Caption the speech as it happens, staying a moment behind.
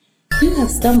You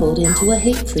have stumbled into a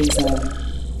hate-free zone.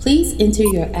 Please enter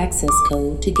your access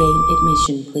code to gain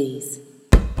admission, please.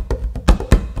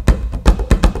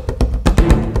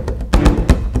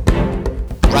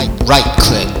 Right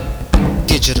click,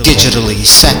 digitally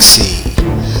sexy.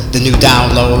 The new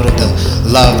download of the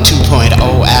Love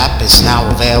 2.0 app is now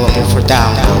available for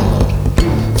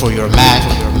download for your Mac,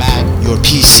 your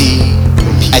PC,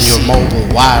 and your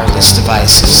mobile wireless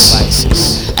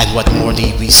devices. And what more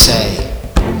need we say?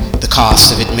 The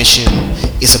cost of admission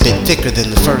is a bit thicker than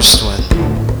the first one.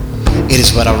 It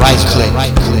is but a right click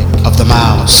of the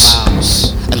mouse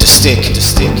and the stick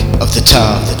of the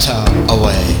tongue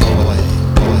away.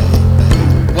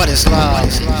 What is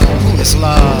love? Who is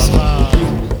love?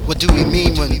 What do we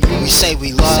mean when we say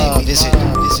we love? Is it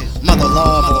mother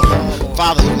love or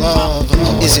father love?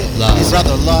 Is it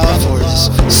brother love or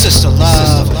is sister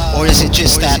love? Or is it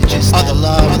just that other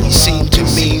love we seem to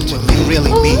mean when we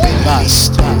really mean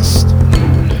lust?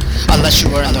 Unless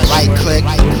you are in the right click,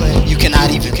 you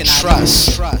cannot even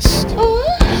trust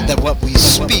that what we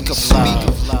speak of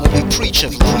love, what we preach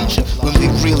of love, when we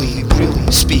really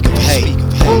speak of hate.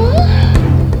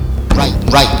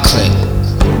 Right click,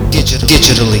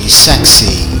 digitally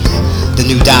sexy. The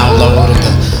new download of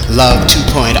the Love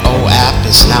 2.0 app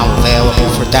is now available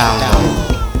for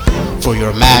download for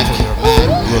your Mac,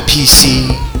 your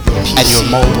PC, and your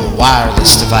mobile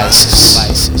wireless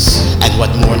devices. And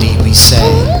what more need we say?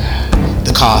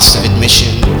 The cost of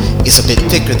admission is a bit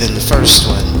thicker than the first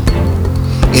one.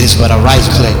 It is but a right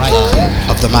click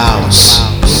of the mouse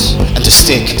and the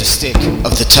stick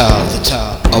of the tongue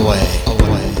away.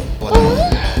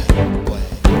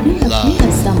 You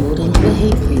have stumbled into a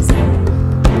hate-free zone.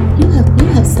 You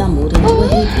have stumbled into a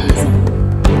hate-free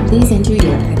zone. Please enter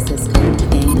your access code to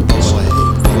gain admission,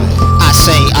 please. I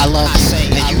say I love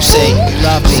you, and you say you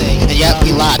love me, and yet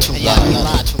we lie to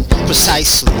love.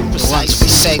 Precisely the ones we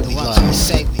say we love.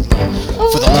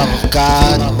 For the love of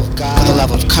God, for the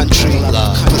love of country,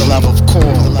 for the love of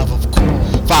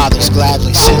core. Fathers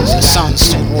gladly send their sons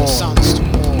to war.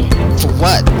 For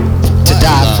what? To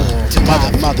die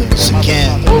for mothers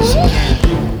again.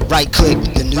 Right click,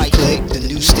 the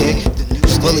new stick.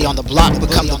 Bully on the block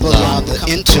become the bully on the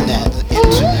internet.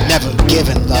 Never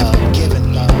given love.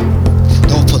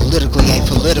 Though politically ain't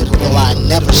political, though I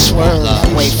never swerve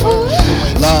away from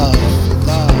love.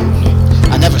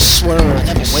 I never swerve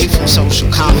away from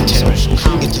social commentary.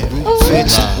 If the root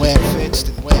fits, then wear it.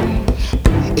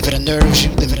 If it unnerves you,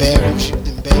 then bear it.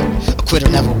 A quitter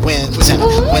never wins, and a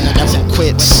winner never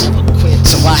quits.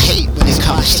 So I hate when it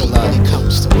comes to love.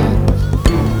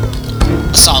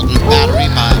 Assault and battery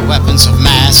by weapons of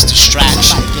mass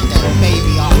distraction. Get that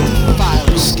baby off the fire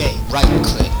escape. Right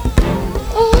click.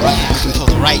 You can pull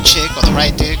the right chick or the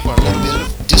right dick or a little bit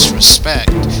of disrespect.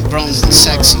 Grown and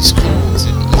sexy's cool to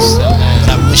the east, but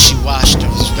I wish you washed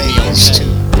those babies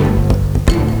too.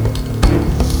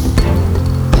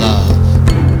 Love.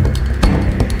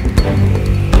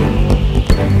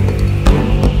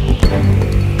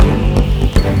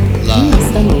 You have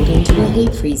stumbled into a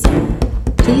hate-free zone.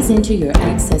 Please enter your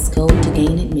access code to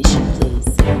gain admission, please.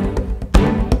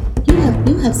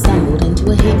 You have stumbled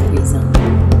into a hate-free zone.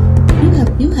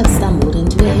 You have stumbled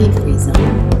into a hate-free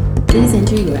zone. Please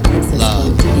enter your access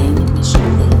code to gain admission,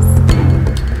 please.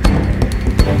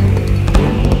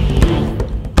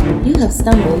 You have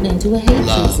stumbled into a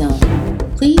hate-free zone.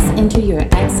 Please enter your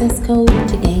access code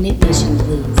to gain admission,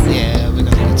 please. Yeah, we're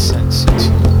gonna get sexy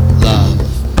too. Love.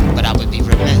 But I would be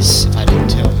remiss if I didn't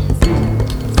tell you.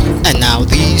 And now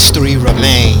these three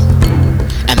remain,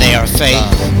 and they are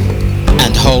faith,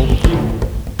 and hope,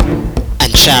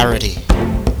 and charity,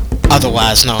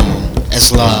 otherwise known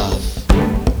as love.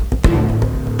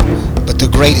 But the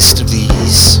greatest of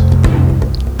these,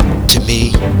 to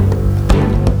me,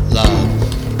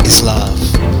 love is love.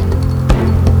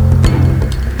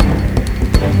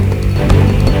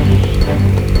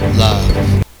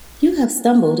 Love. You have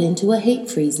stumbled into a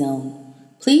hate-free zone.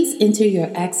 Please enter your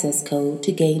access code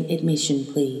to gain admission,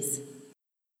 please.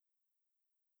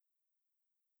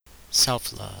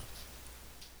 Self-love.